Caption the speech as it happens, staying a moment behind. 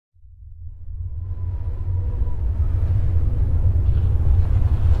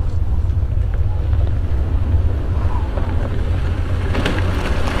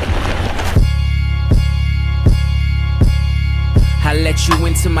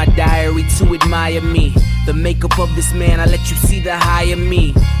to my diary to admire me. The makeup of this man, I let you see the higher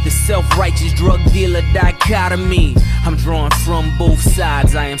me. The self-righteous drug dealer dichotomy. I'm drawn from both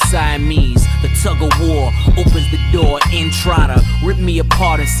sides, I am Siamese. The tug of war opens the door in, try to rip me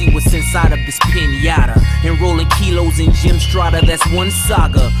apart and see what's inside of this pinata. Enrolling kilos in Jim Strata, that's one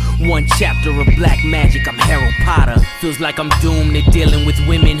saga. One chapter of black magic, I'm Harry Potter. Feels like I'm doomed to dealing with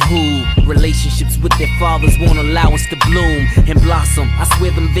women who relationships with their fathers won't allow us to bloom and blossom. I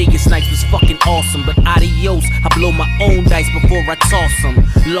swear them Vegas nights was fucking awesome, but adios, I blow my own dice before I toss them.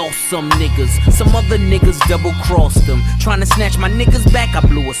 Lost some niggas, some other niggas double-crossed them. Trying to snatch my niggas back, I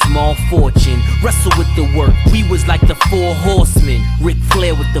blew a small fortune. Wrestle with the work, we was like the 4 horsemen. Ric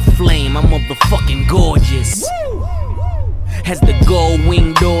Flair with the flame, I'm motherfucking gorgeous. As the gold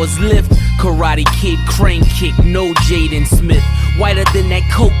wing doors lift, Karate Kid crane kick, no Jaden Smith. Whiter than that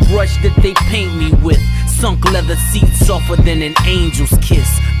coke brush that they paint me with. Sunk leather seats softer than an angel's kiss,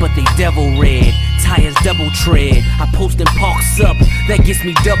 but they devil red, tires double tread. I post and parks up, that gets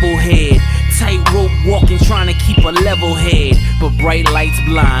me double head. Tightrope walking, trying to keep a level head, but bright lights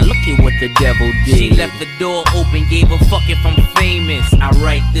blind, look at what the devil did. She left the door open, gave a fuck if I'm famous. I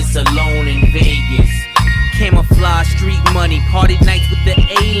write this alone in Vegas. Camouflage street money, party nights with the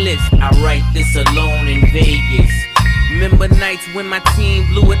A-list. I write this alone in Vegas. Remember nights when my team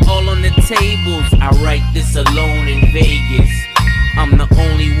blew it all on the tables. I write this alone in Vegas. I'm the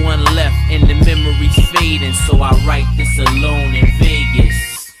only one left and the memory's fading, so I write this alone in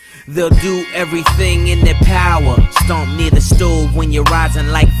Vegas. They'll do everything in their power. Stomp near the stove when you're rising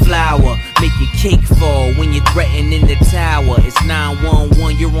like flour. Make your cake fall when you're threatening the tower. It's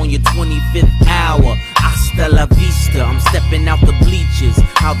 911, you're on your 25th hour. Hasta la vista, I'm stepping out the bleachers.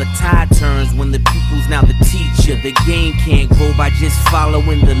 How the tide turns when the pupil's now the teacher. The game can't grow by just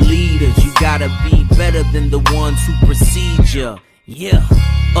following the leaders. You gotta be better than the ones who precede ya. Yeah,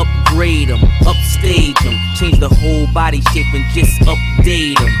 upgrade them, upstage them, change the whole body shape and just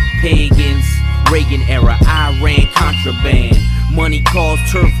update them. Pagans, Reagan era, Iran contraband. Money caused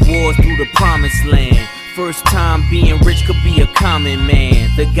turf wars through the promised land. First time being rich could be a common man.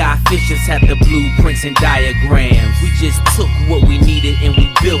 The guy Fishers had the blueprints and diagrams. We just took what we needed and we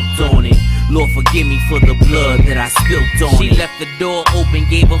built on it. Lord forgive me for the blood that I spilt on it. She left the door open,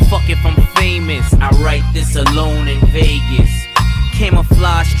 gave a fuck if I'm famous. I write this alone in Vegas.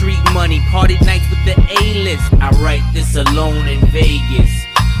 Camouflage street money, party nights with the A-list. I write this alone in Vegas.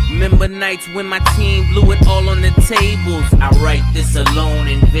 Remember nights when my team blew it all on the tables. I write this alone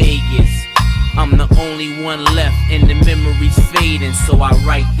in Vegas. I'm the only one left and the memory's fading, so I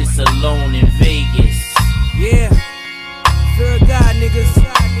write this alone in Vegas. Yeah.